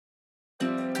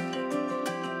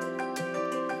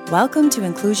Welcome to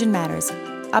Inclusion Matters,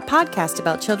 a podcast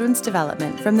about children's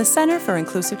development from the Center for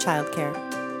Inclusive Childcare.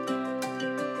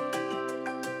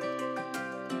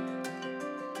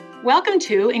 Welcome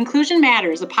to Inclusion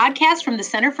Matters, a podcast from the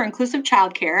Center for Inclusive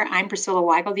Childcare. I'm Priscilla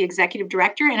Weigel, the Executive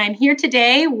Director, and I'm here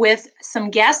today with some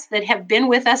guests that have been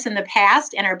with us in the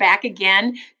past and are back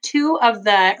again. Two of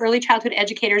the early childhood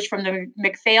educators from the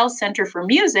McPhail Center for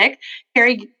Music,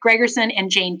 Carrie Gregerson and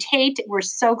Jane Tate. We're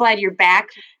so glad you're back.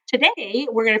 Today,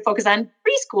 we're going to focus on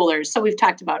preschoolers. So we've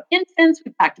talked about infants,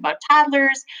 we've talked about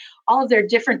toddlers, all of their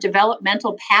different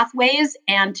developmental pathways.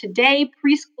 And today,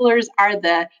 preschoolers are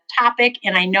the topic.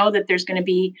 And I know that there's going to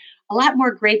be a lot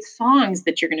more great songs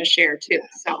that you're going to share too.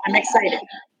 So I'm excited.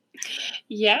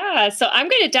 Yeah, so I'm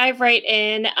going to dive right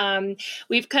in.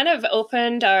 We've kind of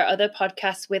opened our other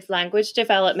podcasts with language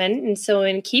development. And so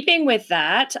in keeping with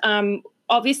that,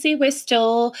 obviously, we're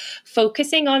still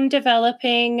focusing on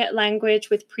developing language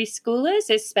with preschoolers,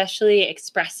 especially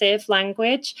expressive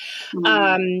language,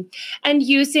 and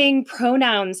using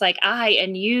pronouns like I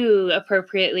and you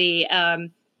appropriately.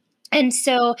 And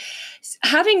so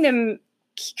having them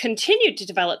continue to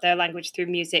develop their language through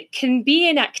music can be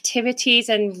in activities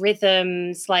and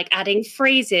rhythms, like adding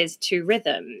phrases to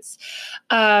rhythms.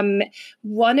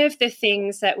 One of the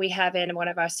things that we have in one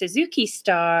of our Suzuki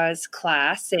Stars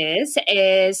classes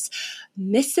is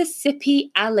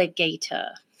Mississippi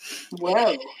Alligator.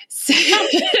 Whoa. So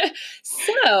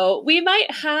we might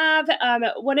have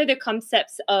one of the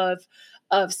concepts of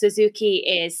Suzuki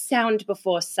is sound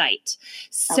before sight.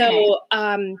 So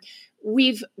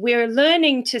we're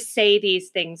learning to say these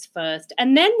things first,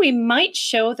 and then we might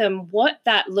show them what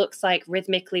that looks like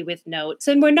rhythmically with notes.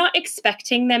 And we're not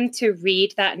expecting them to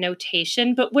read that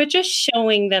notation, but we're just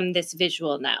showing them this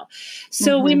visual now.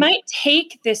 So we might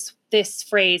take this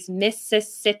phrase,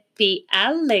 Mississippi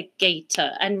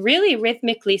Alligator, and really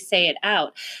rhythmically say it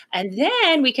out. And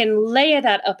then we can layer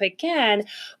that up again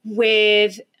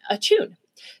with a tune.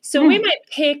 So we might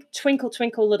pick Twinkle,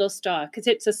 Twinkle, Little Star, because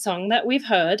it's a song that we've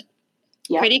heard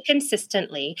pretty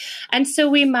consistently. And so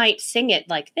we might sing it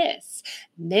like this: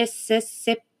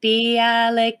 Mississippi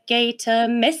Alligator,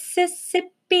 Mississippi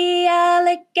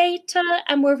Alligator.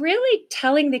 And we're really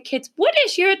telling the kids, what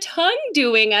is your tongue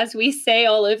doing as we say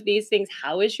all of these things?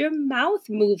 How is your mouth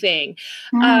moving?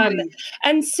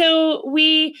 And so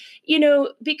we,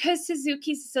 because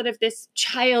Suzuki's sort of this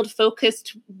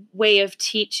child-focused way of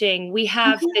teaching, we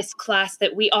have this class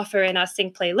that we offer in our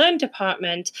Sing, Play, Learn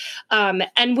department.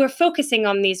 And we're focusing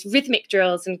on these rhythmic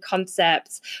drills and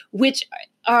concepts, which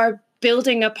are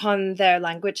building upon their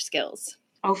language skills.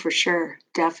 Oh, for sure.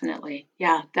 Definitely.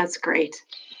 Yeah, that's great.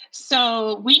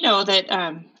 So we know that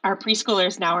our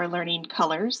preschoolers now are learning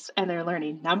colors and they're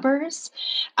learning numbers.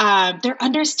 They're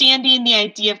understanding the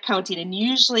idea of counting, and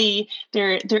usually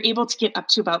they're able to get up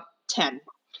to about 10.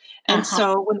 And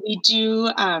so when we do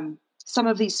some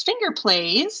of these finger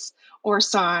plays or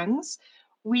songs,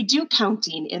 we do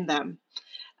counting in them.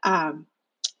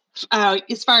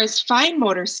 As far as fine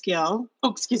motor skill,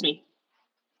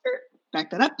 back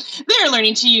that up. They're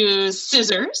learning to use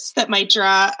scissors that might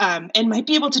draw and might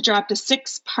be able to draw up to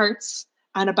 6 parts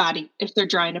on a body if they're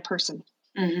drawing a person.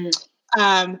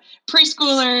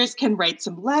 Preschoolers can write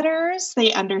some letters.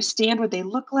 They understand what they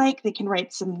look like. They can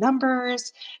write some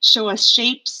numbers, show us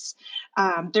shapes.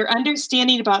 They're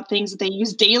understanding about things that they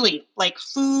use daily, like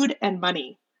food and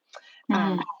money.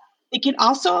 They can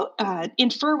also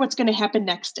infer what's going to happen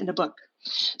next in a book.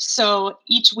 So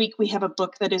each week we have a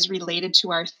book that is related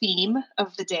to our theme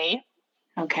of the day.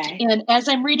 Okay. And as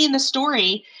I'm reading the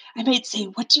story, I might say,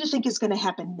 what do you think is going to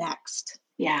happen next?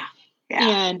 Yeah.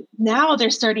 And now they're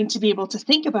starting to be able to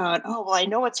think about, I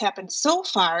know what's happened so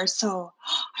far. So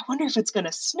I wonder if it's going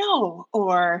to snow,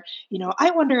 or,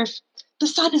 I wonder if the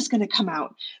sun is going to come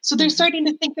out. So they're starting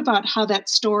to think about how that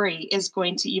story is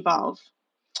going to evolve.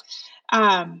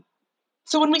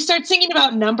 So when we start singing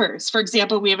about numbers, for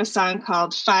example, we have a song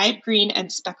called 5 Green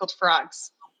and Speckled Frogs.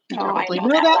 You probably know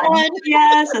that one.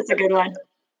 Yes, that's a good one.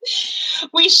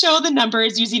 We show the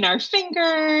numbers using our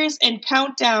fingers and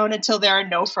count down until there are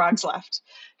no frogs left.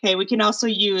 Okay, we can also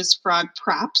use frog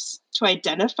props to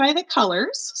identify the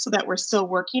colors so that we're still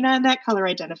working on that color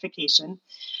identification.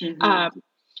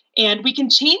 And we can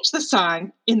change the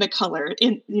song in the color,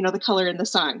 the color in the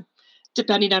song,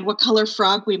 depending on what color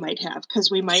frog we might have, because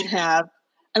we might have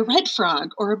a red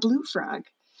frog or a blue frog.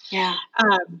 Yeah.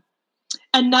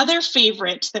 Another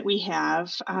favorite that we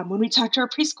have when we talk to our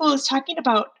preschool is talking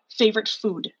about favorite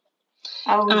food.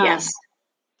 Oh, yes.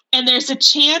 And there's a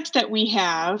chant that we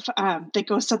have that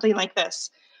goes something like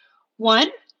this: 1,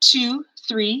 2,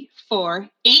 3, 4,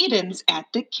 Aiden's at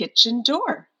the kitchen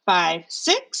door. 5,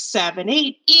 6, 7,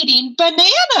 8, eating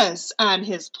bananas on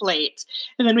his plate.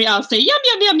 And then we all say, yum,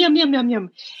 yum, yum, yum, yum, yum,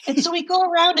 yum. And so we go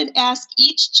around and ask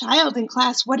each child in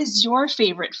class, what is your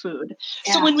favorite food?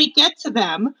 Yeah. So when we get to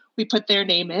them, we put their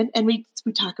name in and we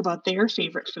talk about their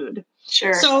favorite food.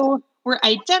 Sure. So we're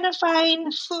identifying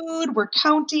food, we're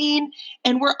counting,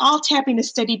 and we're all tapping a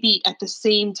steady beat at the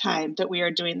same time that we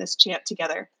are doing this chant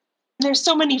together. And there's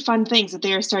so many fun things that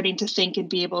they are starting to think and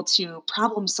be able to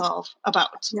problem solve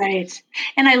about. Right.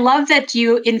 And I love that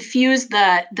you infuse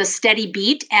the steady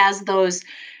beat as those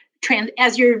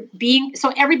as you're being,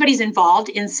 so everybody's involved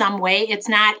in some way. It's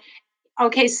not,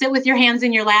 okay, sit with your hands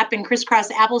in your lap and crisscross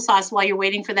applesauce while you're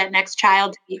waiting for that next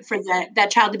child, that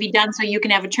child to be done so you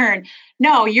can have a turn.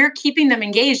 No, you're keeping them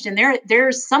engaged, and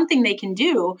there's something they can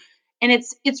do, and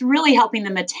it's really helping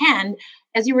them attend.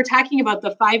 As you were talking about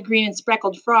the 5 green and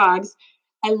speckled frogs,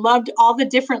 I loved all the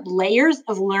different layers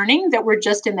of learning that were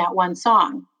just in that one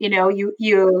song. You know,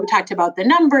 you talked about the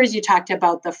numbers, you talked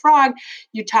about the frog,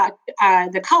 you talked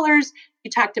the colors, you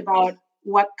talked about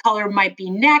what color might be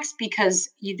next because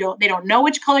they don't know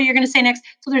which color you're going to say next.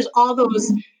 So there's all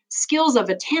those skills of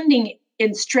attending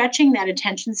and stretching that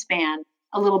attention span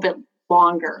a little bit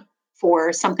longer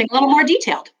for something a little more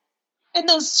detailed. And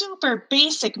those super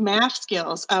basic math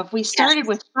skills of we started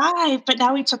with 5, but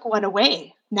now we took 1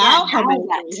 away. Now how many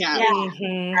do we have? Yeah.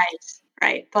 Mm-hmm.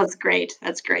 Right. That's great.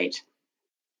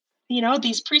 You know,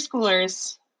 these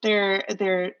preschoolers,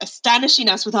 they're astonishing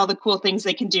us with all the cool things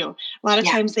they can do. A lot of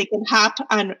times they can hop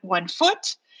on 1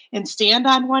 foot and stand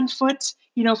on 1 foot,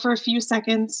 you know, for a few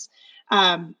seconds.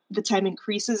 The time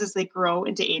increases as they grow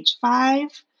into age 5.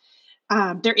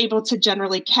 They're able to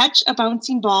generally catch a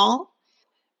bouncing ball.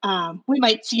 We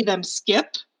might see them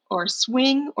skip or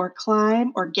swing or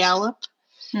climb or gallop.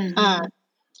 Mm-hmm.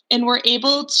 And they're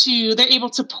able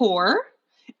to pour,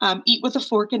 eat with a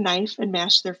fork and knife, and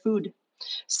mash their food.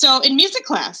 So in music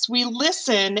class, we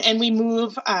listen and we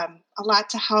move a lot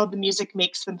to how the music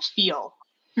makes them feel.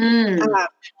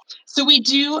 So we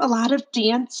do a lot of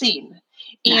dancing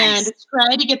and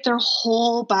try to get their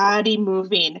whole body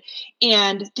moving.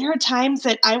 And there are times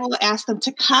that I will ask them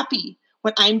to copy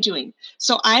what I'm doing.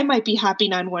 So I might be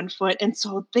hopping on 1 foot, and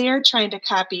so they're trying to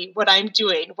copy what I'm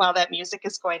doing while that music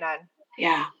is going on.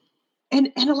 Yeah.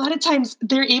 And a lot of times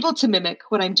they're able to mimic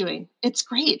what I'm doing. It's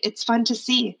great. It's fun to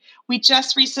see. We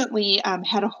just recently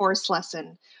had a horse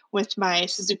lesson with my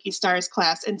Suzuki Stars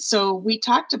class. And so we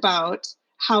talked about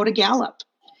how to gallop.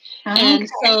 And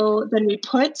so then we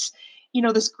put, you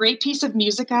know, this great piece of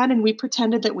music on, and we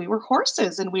pretended that we were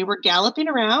horses and we were galloping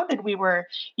around, and we were,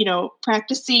 you know,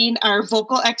 practicing our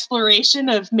vocal exploration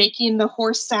of making the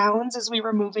horse sounds as we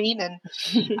were moving. And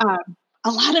a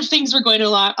lot of things were going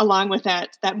along with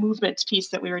that movement piece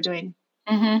that we were doing.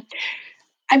 Mm-hmm.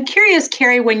 I'm curious,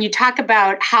 Carrie, when you talk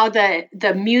about how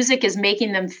the music is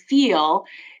making them feel,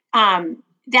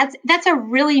 that's a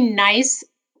really nice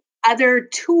other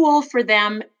tool for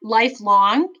them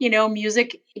lifelong. You know,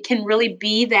 music can really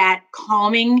be that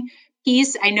calming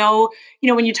piece. I know, you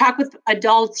know, when you talk with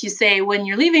adults, you say when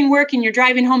you're leaving work and you're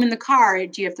driving home in the car,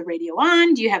 do you have the radio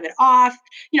on? Do you have it off?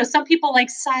 You know, some people like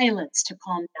silence to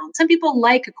calm down. Some people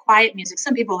like a quiet music.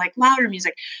 Some people like louder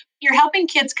music. You're helping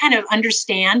kids kind of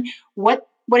understand what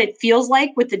it feels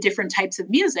like with the different types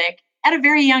of music at a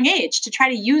very young age to try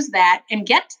to use that and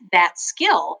get that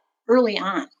skill early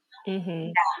on. Mm-hmm.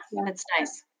 Yeah, that's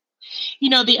nice. You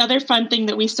know, the other fun thing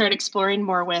that we start exploring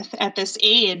more with at this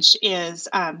age is,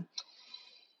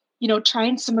 you know,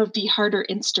 trying some of the harder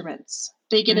instruments.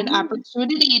 They get an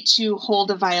opportunity to hold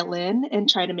a violin and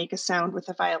try to make a sound with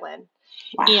a violin.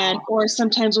 Wow. Or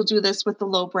sometimes we'll do this with the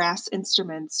low brass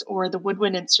instruments or the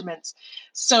woodwind instruments.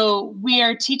 So we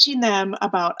are teaching them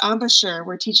about embouchure.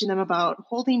 We're teaching them about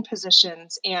holding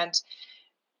positions, and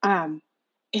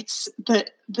it's the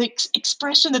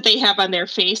expression that they have on their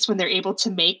face when they're able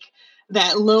to make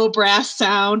that low brass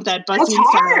sound, that buzzing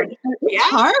sound. It's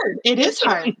hard. It is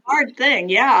hard. It's a hard thing,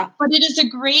 yeah. But it is a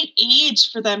great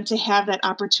age for them to have that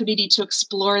opportunity to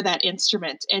explore that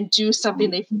instrument and do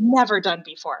something they've never done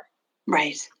before.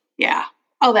 Right. Yeah.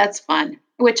 Oh, that's fun.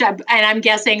 I'm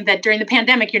guessing that during the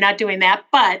pandemic, you're not doing that,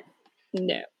 but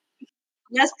no.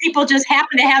 Yes, people just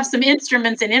happen to have some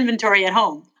instruments in inventory at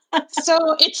home.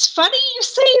 So it's funny you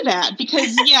say that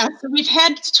because, so we've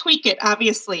had to tweak it,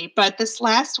 obviously. But this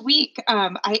last week,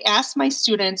 I asked my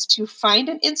students to find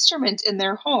an instrument in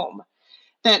their home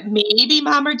that maybe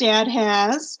mom or dad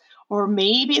has, or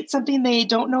maybe it's something they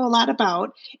don't know a lot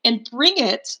about, and bring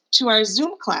it to our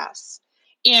Zoom class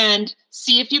and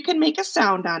see if you can make a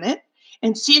sound on it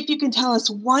and see if you can tell us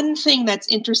one thing that's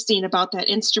interesting about that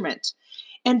instrument.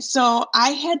 And so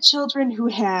I had children who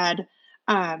had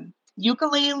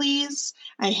ukuleles.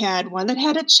 I had one that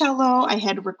had a cello. I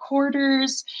had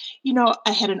recorders.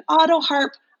 I had an auto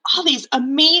harp. All these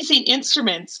amazing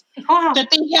instruments that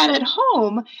they had at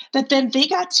home that then they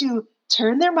got to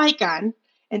turn their mic on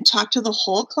and talk to the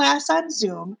whole class on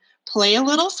Zoom, play a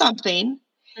little something,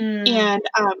 and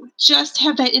just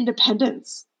have that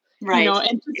independence. Right.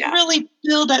 And just really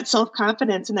build that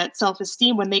self-confidence and that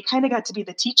self-esteem when they kind of got to be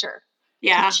the teacher.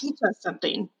 To teach us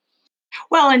something.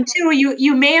 Well, and two,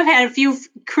 you may have had a few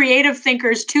creative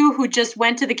thinkers too who just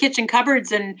went to the kitchen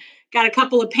cupboards and got a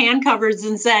couple of pan covers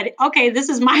and said, okay, this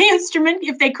is my instrument,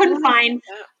 if they couldn't find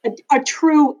a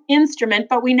true instrument.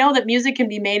 But we know that music can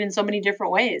be made in so many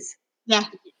different ways. Yeah.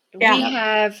 We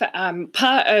have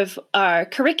part of our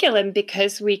curriculum,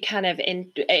 because we kind of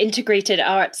integrated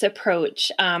arts approach.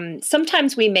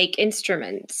 Sometimes we make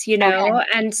instruments,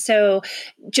 and so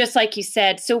just like you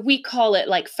said, so we call it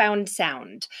like found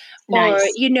sound. Nice.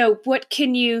 Or, what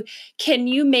can you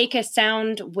make a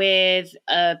sound with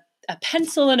a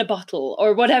pencil in a bottle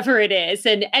or whatever it is.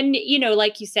 And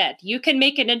like you said, you can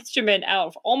make an instrument out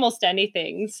of almost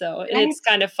anything. So it's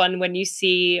kind of fun when you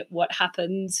see what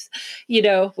happens,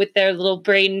 with their little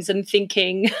brains and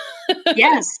thinking.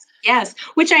 Yes.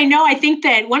 Which I think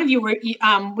that one of you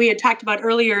we had talked about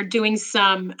earlier, doing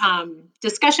some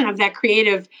discussion of that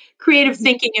creative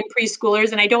thinking in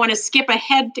preschoolers. And I don't want to skip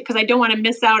ahead because I don't want to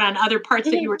miss out on other parts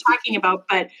that you were talking about,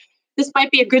 but this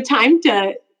might be a good time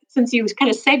to, since you kind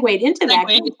of segued into that.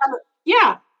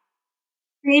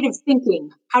 Creative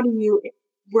thinking. How do you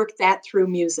work that through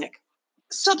music?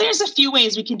 So there's a few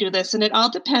ways we can do this, and it all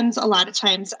depends a lot of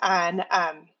times on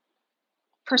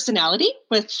personality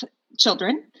with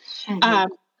children.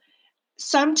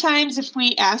 Sometimes if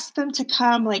we ask them to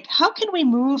come, like, how can we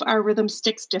move our rhythm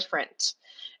sticks different?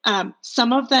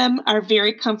 Some of them are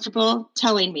very comfortable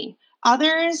telling me.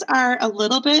 Others are a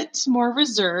little bit more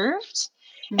reserved.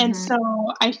 And so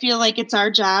I feel like it's our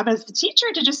job as the teacher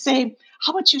to just say,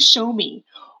 how about you show me?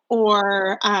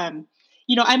 Or,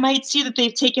 I might see that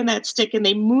they've taken that stick and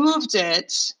they moved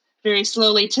it very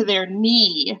slowly to their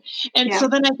knee. And so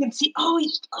then I can see,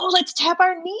 let's tap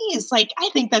our knees. Like, I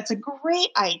think that's a great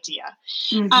idea.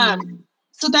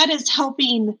 So that is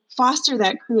helping foster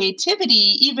that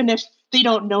creativity, even if they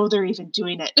don't know they're even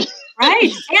doing it.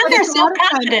 Right. And their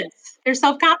self-confidence. Their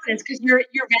self-confidence, because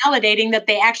you're validating that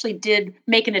they actually did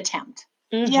make an attempt.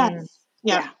 Yes.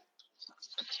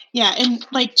 Yeah. And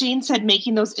like Jane said,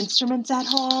 making those instruments at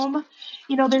home,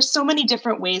 there's so many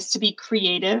different ways to be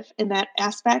creative in that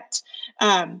aspect.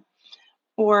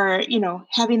 Or,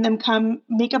 having them come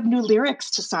make up new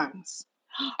lyrics to songs.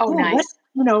 Nice.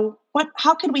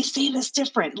 How can we say this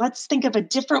different? Let's think of a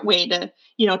different way to,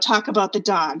 talk about the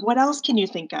dog. What else can you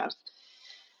think of?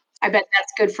 I bet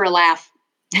that's good for a laugh.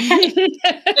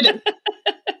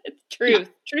 True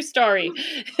story.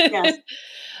 Yes.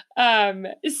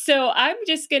 So I'm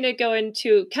just going to go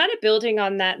into kind of building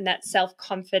on that and that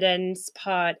self-confidence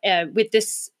part with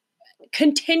this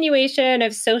continuation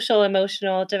of social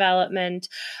emotional development.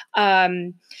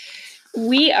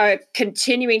 We are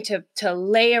continuing to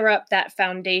layer up that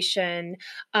foundation.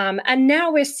 And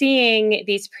now we're seeing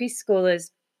these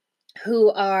preschoolers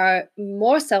who are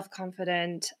more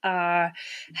self-confident,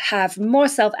 have more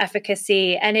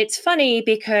self-efficacy. And it's funny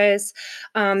because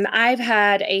I've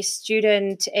had a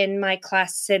student in my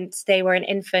class since they were an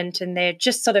infant, and they're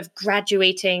just sort of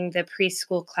graduating the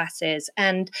preschool classes.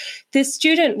 And this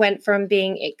student went from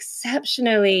being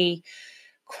exceptionally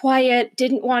quiet,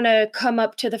 didn't want to come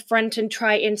up to the front and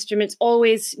try instruments,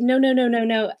 always no,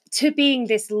 to being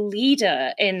this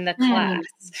leader in the class.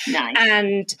 Nice.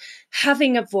 And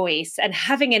having a voice and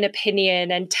having an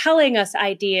opinion and telling us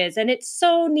ideas. And it's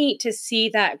so neat to see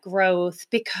that growth,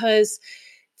 because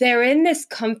they're in this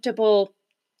comfortable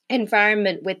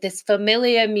environment with this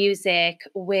familiar music,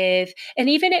 and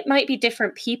even it might be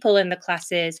different people in the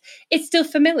classes, it's still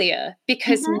familiar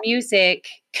because music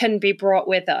can be brought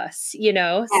with us,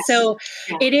 Yes. So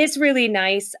it is really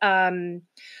nice.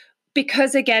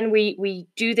 Because again, we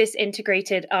do this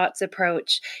integrated arts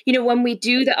approach. When we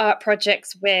do the art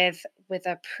projects with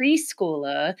a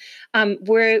preschooler,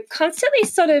 we're constantly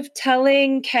sort of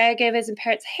telling caregivers and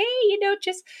parents, hey,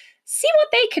 just see what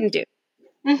they can do.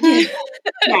 And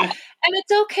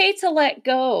it's okay to let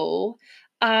go.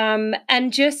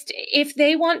 And just if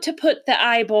they want to put the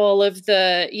eyeball of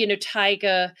the,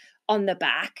 tiger on the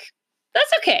back,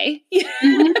 that's okay.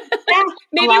 Mm-hmm. Yeah.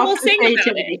 Maybe we'll sing about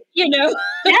it,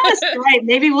 Yes, right.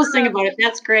 Maybe we'll sing about it.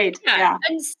 That's great. Yeah.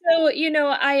 And so,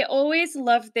 I always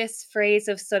love this phrase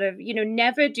of sort of,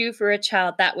 never do for a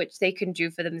child that which they can do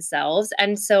for themselves.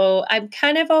 And so I'm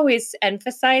kind of always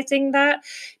emphasizing that,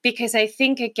 because I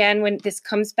think, again, when this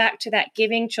comes back to that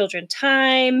giving children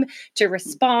time to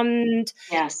respond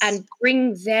and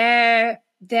bring their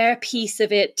piece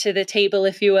of it to the table,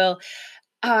 if you will,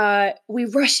 we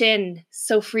rush in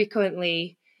so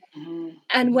frequently. Mm-hmm.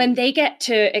 And when they get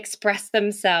to express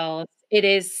themselves, it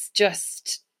is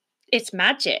just, it's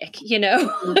magic,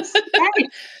 Right.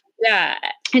 Yeah.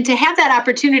 And to have that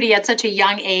opportunity at such a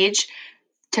young age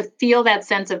to feel that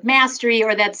sense of mastery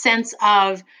or that sense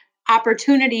of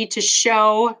opportunity to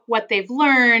show what they've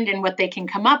learned and what they can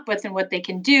come up with and what they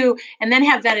can do, and then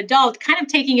have that adult kind of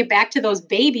taking it back to those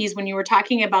babies when you were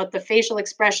talking about the facial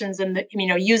expressions and the,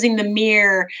 using the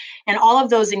mirror and all of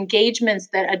those engagements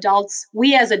that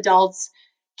we as adults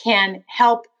can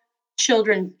help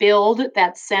children build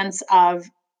that sense of,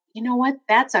 you know what,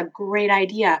 that's a great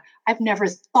idea. I've never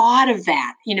thought of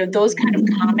that, those kind of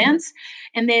comments.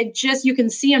 And you can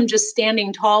see them just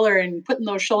standing taller and putting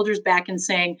those shoulders back and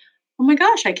saying, oh my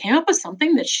gosh, I came up with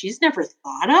something that she's never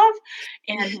thought of.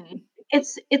 And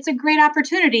it's a great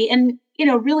opportunity. And,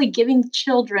 really giving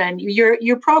children,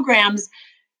 your programs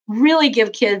really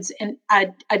give kids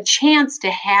a chance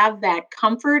to have that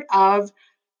comfort of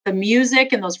the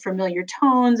music and those familiar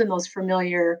tones and those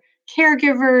familiar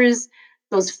caregivers,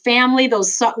 those family,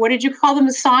 what did you call them?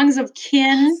 The songs of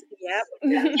kin?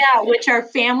 Yep. Yeah, which are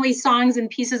family songs and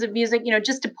pieces of music,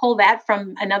 just to pull that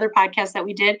from another podcast that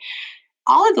we did.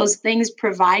 All of those things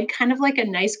provide kind of like a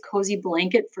nice cozy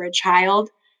blanket for a child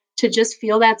to just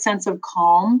feel that sense of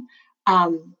calm.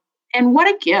 And what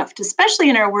a gift, especially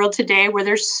in our world today where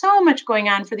there's so much going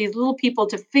on for these little people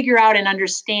to figure out and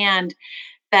understand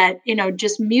that,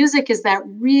 just music is that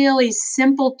really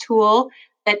simple tool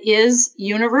that is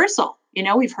universal.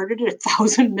 We've heard it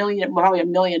 1,000 million, probably a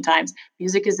million times.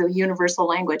 Music is a universal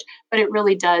language, but it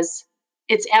really does.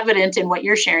 It's evident in what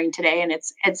you're sharing today, and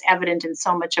it's evident in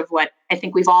so much of what I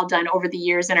think we've all done over the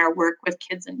years in our work with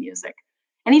kids and music.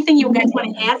 Anything you guys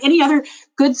want to add? Any other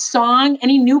good song?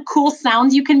 Any new cool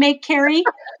sounds you can make, Carrie?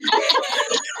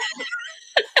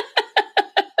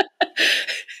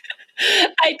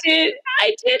 I did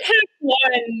have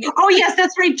one. Oh, yes,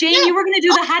 that's right. Jane, you were going to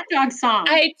do the hot dog song.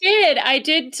 I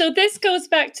did. So this goes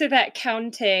back to that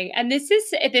counting. And this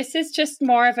is just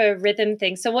more of a rhythm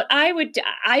thing. So what I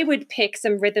would pick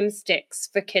some rhythm sticks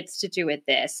for kids to do with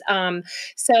this.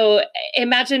 So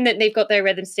imagine that they've got their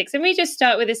rhythm sticks and we just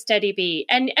start with a steady beat.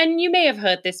 And you may have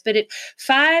heard this, but it's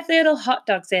 5 little hot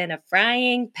dogs in a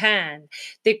frying pan.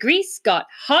 The grease got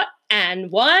hot and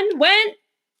one went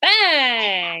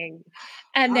bang.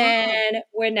 And then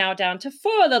we're now down to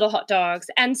 4 little hot dogs.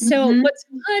 And so what's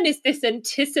fun is this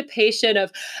anticipation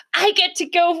of, I get to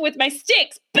go with my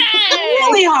sticks. Bang!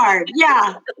 Really hard.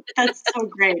 Yeah. That's so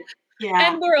great.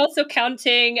 Yeah. And we're also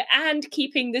counting and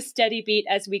keeping the steady beat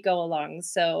as we go along.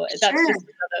 So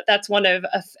that's one of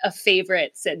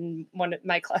favorites in one of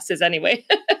my classes anyway.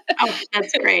 Oh,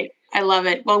 that's great. I love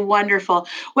it. Well, wonderful.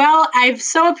 Well, I've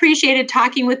so appreciated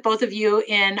talking with both of you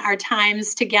in our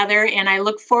times together, and I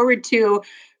look forward to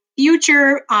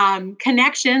future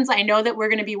connections. I know that we're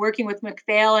going to be working with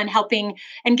McPhail and helping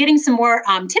and getting some more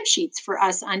tip sheets for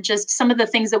us on just some of the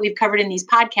things that we've covered in these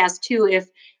podcasts too, if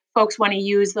folks want to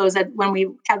use those when we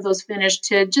have those finished,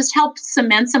 to just help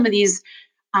cement some of these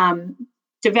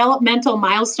developmental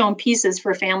milestone pieces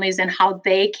for families and how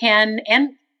they can,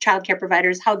 and childcare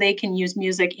providers, how they can use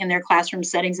music in their classroom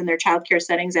settings and their childcare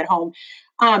settings at home.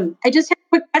 I just have a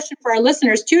quick question for our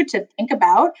listeners too, to think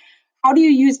about. How do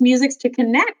you use music to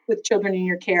connect with children in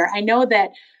your care? I know that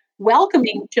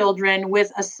welcoming children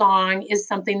with a song is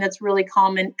something that's really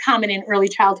common in early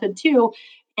childhood too.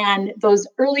 And those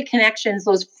early connections,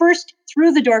 those first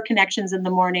through the door connections in the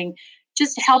morning,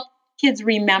 just help kids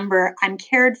remember, I'm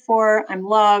cared for, I'm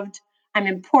loved, I'm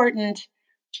important.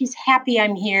 She's happy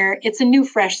I'm here. It's a new,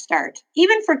 fresh start,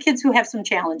 even for kids who have some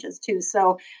challenges too.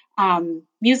 So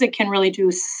music can really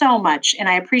do so much. And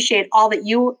I appreciate all that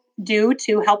you do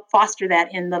to help foster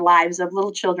that in the lives of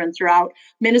little children throughout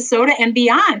Minnesota and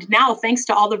beyond now, thanks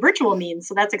to all the virtual means.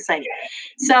 So that's exciting.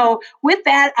 So with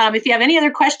that, if you have any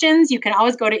other questions, you can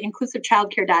always go to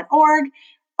inclusivechildcare.org.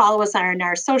 Follow us on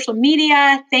our social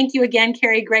media. Thank you again,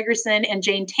 Carrie Gregerson and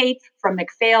Jane Tate from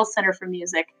McPhail Center for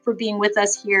Music, for being with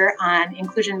us here on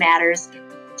Inclusion Matters.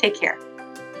 Take care.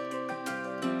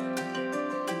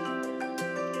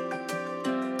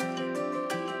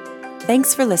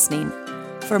 Thanks for listening.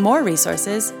 For more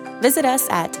resources, Visit us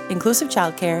at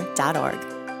inclusivechildcare.org.